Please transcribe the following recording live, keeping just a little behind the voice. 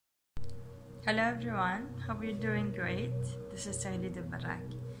Hello everyone, hope you're doing great. This is Taghreed.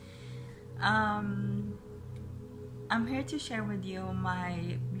 I'm here to share with you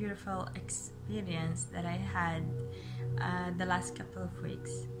my beautiful experience that I had the last couple of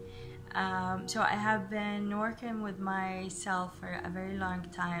weeks. So I have been working with myself for a very long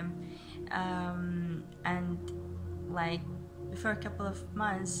time, and like for a couple of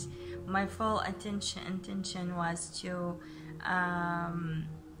months, my full intention was to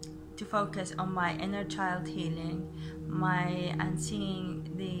focus on my inner child healing, and seeing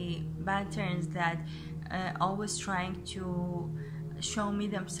the patterns that always trying to show me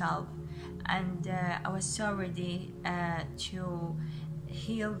themselves, and I was so ready to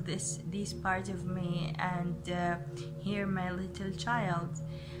heal this part of me and hear my little child,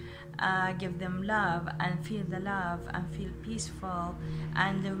 give them love and feel the love and feel peaceful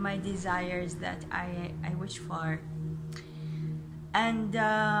and live my desires that I wish for. And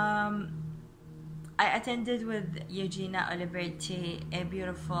I attended with Eugina a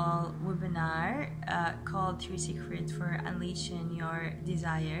beautiful webinar called Three Secrets for Unleashing Your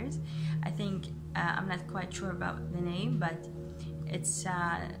Desires. I think I'm not quite sure about the name, but it's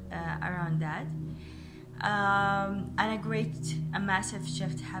around that. And a massive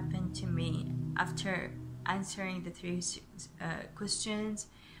shift happened to me after answering the three questions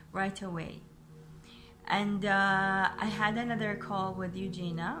right away. And I had another call with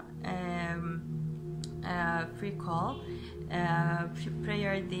Eugina, free call,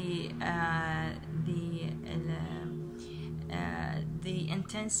 prior the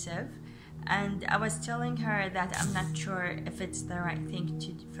intensive, and I was telling her that I'm not sure if it's the right thing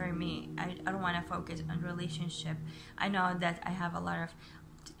for me. I don't want to focus on relationship. I know that I had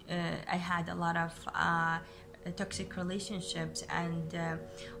a lot of toxic relationships, and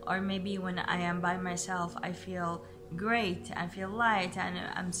or maybe when I am by myself I feel great, I feel light, and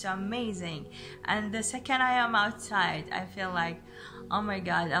I'm so amazing, and the second I am outside I feel like, oh my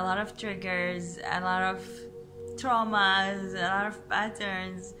god, a lot of triggers, a lot of traumas, a lot of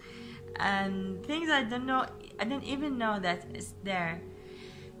patterns and things I didn't even know that is there.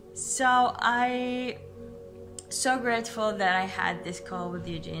 So I so grateful that I had this call with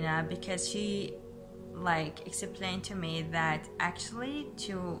Eugina, because she explained to me that actually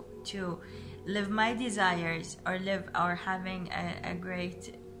to live my desires, or having a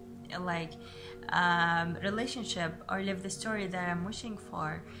great relationship, or live the story that I'm wishing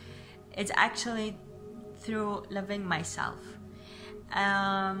for, it's actually through loving myself.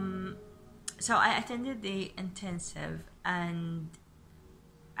 So I attended the intensive, and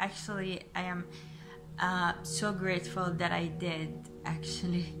actually I am so grateful that I did,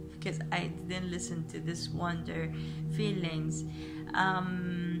 actually, because I didn't listen to this wonder feelings.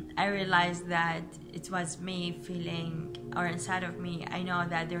 I realized that it was me feeling, or inside of me, I know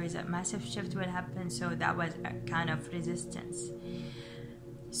that there is a massive shift will happen, so that was a kind of resistance.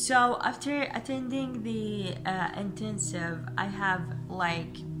 So after attending the intensive, I have a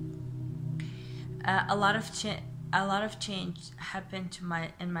lot of change happened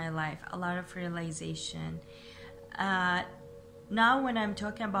in my life, a lot of realization. Now when I'm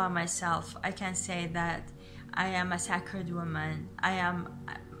talking about myself, I can say that I am a sacred woman. I am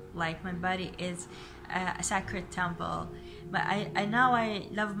my body is a sacred temple. But I now I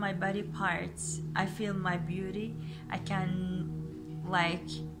love my body parts. I feel my beauty. I can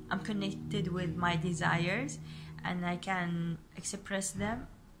I'm connected with my desires, and I can express them.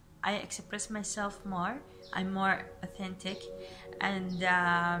 I express myself more. I'm more authentic, and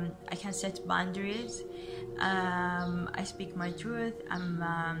I can set boundaries. I speak my truth. I'm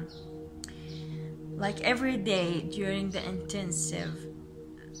every day during the intensive,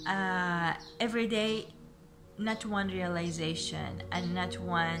 every day, not one realization and not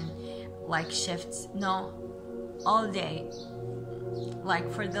one shifts. No, all day. For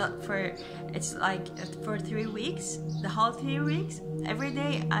 3 weeks, the whole 3 weeks, every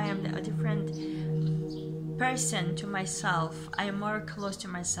day I am a different person to myself. I am more close to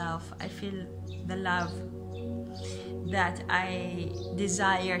myself. I feel the love that I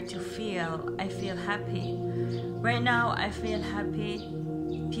desire to feel. I feel happy. Right now I feel happy,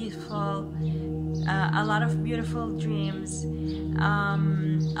 peaceful, a lot of beautiful dreams,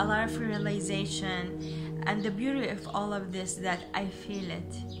 a lot of realization. And the beauty of all of this, that I feel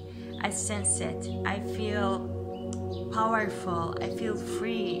it, I sense it, I feel powerful, I feel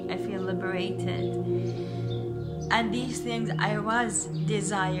free, I feel liberated. And these things I was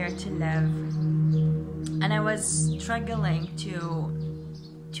desire to live, and I was struggling to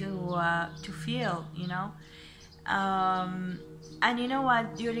feel, And you know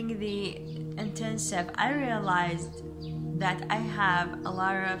what? During the intensive, I realized that I have a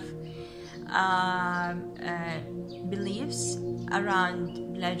lot of beliefs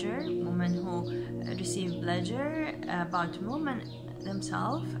around pleasure, women who receive pleasure, about women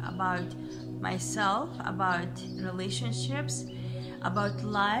themselves, about myself, about relationships, about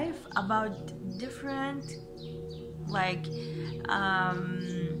life, about different like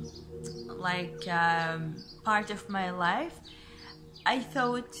part of my life. I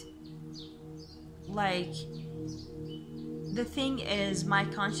thought like the thing is my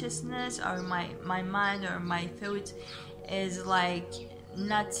consciousness or my mind or my thoughts is like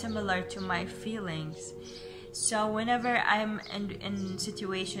not similar to my feelings. So whenever I'm in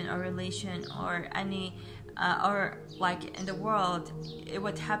situation or relation or any or like in the world,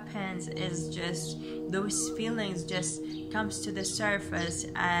 what happens is just those feelings just comes to the surface,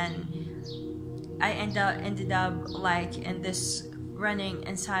 and I ended up like in this running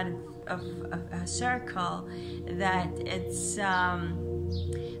inside of a circle that it's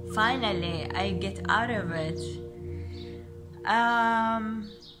finally I get out of it.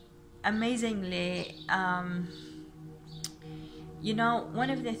 Amazingly, you know,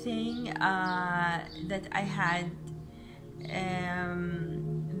 one of the thing that I had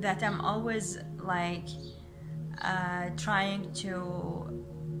that I'm always like trying to,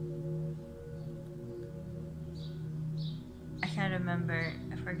 I can't remember,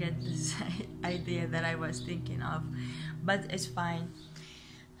 I forget this idea that I was thinking of, but it's fine.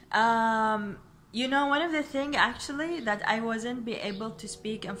 You know, one of the things actually that I wasn't be able to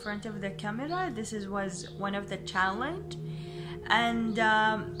speak in front of the camera, was one of the challenge, and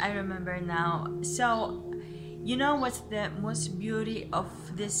I remember now. So you know what's the most beauty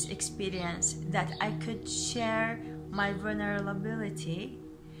of this experience? That I could share my vulnerability.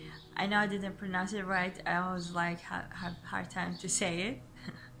 I know I didn't pronounce it right. I was like have hard time to say it.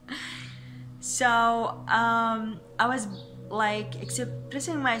 So I was like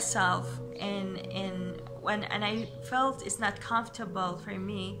expressing myself in when, and I felt it's not comfortable for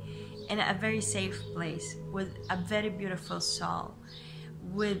me, in a very safe place with a very beautiful soul,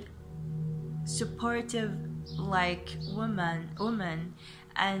 with supportive like woman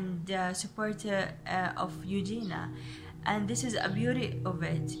and supporter of Eugina. And this is a beauty of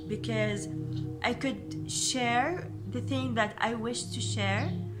it, because I could share the thing that I wish to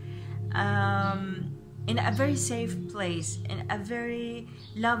share in a very safe place, in a very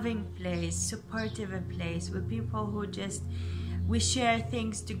loving place, supportive place, with people who just, we share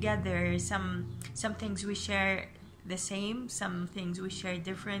things together. Some things we share the same, some things we share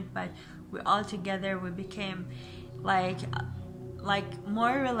different, but we all together, we became like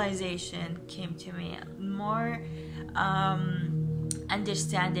more realization came to me, more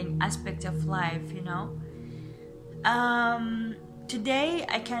understanding aspect of life, you know. Today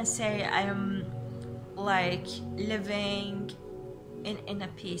I can say I am like living in a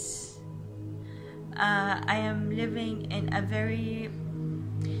peace. I am living in a very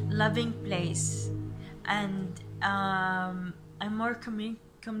loving place, and I'm more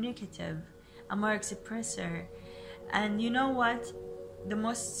communicative, I'm more expressor. And you know what? The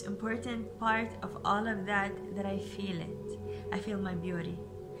most important part of all of that I feel it. I feel my beauty.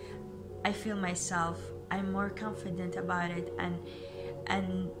 I feel myself. I'm more confident about it,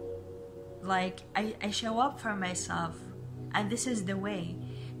 and like I show up for myself. And this is the way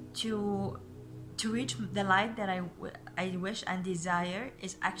to reach the light that I wish and desire,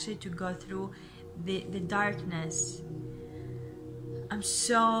 is actually to go through the darkness. I'm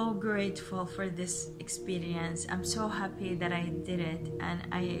so grateful for this experience. I'm so happy that I did it, and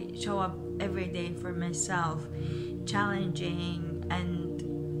I show up every day for myself, challenging and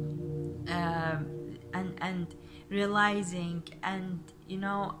realizing, and you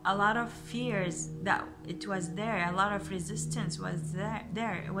know, a lot of fears that it was there, a lot of resistance was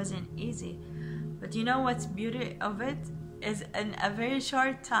there. It wasn't easy, but you know what's beauty of it is, in a very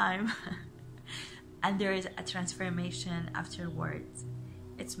short time and there is a transformation afterwards.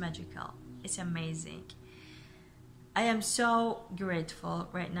 It's magical. It's amazing. I am so grateful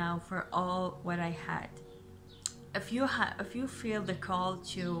right now for all what I had. If you feel the call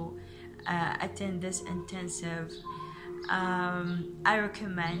to attend this intensive, I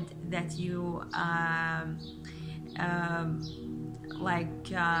recommend that you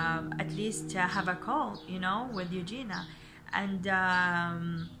at least have a call, you know, with Eugina,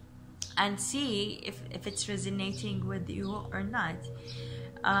 and see if it's resonating with you or not.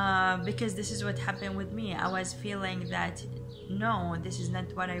 Because this is what happened with me. I was feeling that no, this is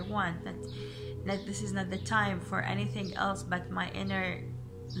not what I want, that this is not the time for anything else but my inner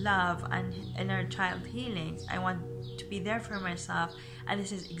love and inner child healings. I want to be there for myself, and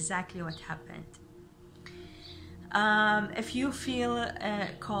this is exactly what happened. If you feel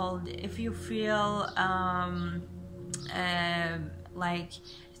called, if you feel like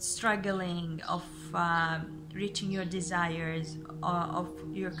struggling of reaching your desires, of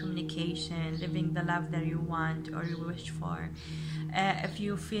your communication, living the love that you want or you wish for, if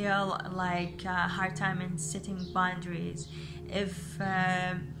you feel like a hard time in setting boundaries, if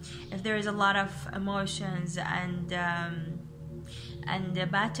there is a lot of emotions and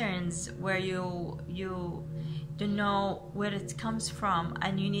patterns where you don't know where it comes from,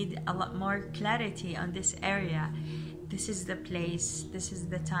 and you need a lot more clarity on this area, this is the place, this is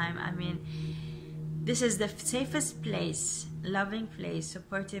the time. I mean, this is the safest place, loving place,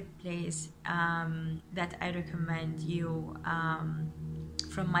 supportive place that I recommend you,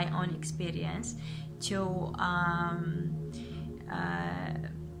 from my own experience, to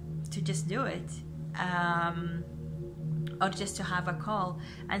just do it, or just to have a call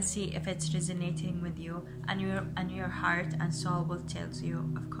and see if it's resonating with you, and your heart and soul will tell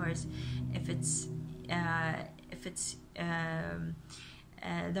you, of course, if it's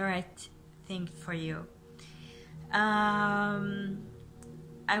the right thing for you. I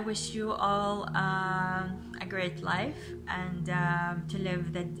wish you all a great life, and to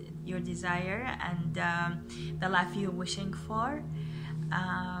live your desire and the life you're wishing for.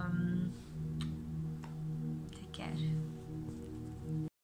 Take care.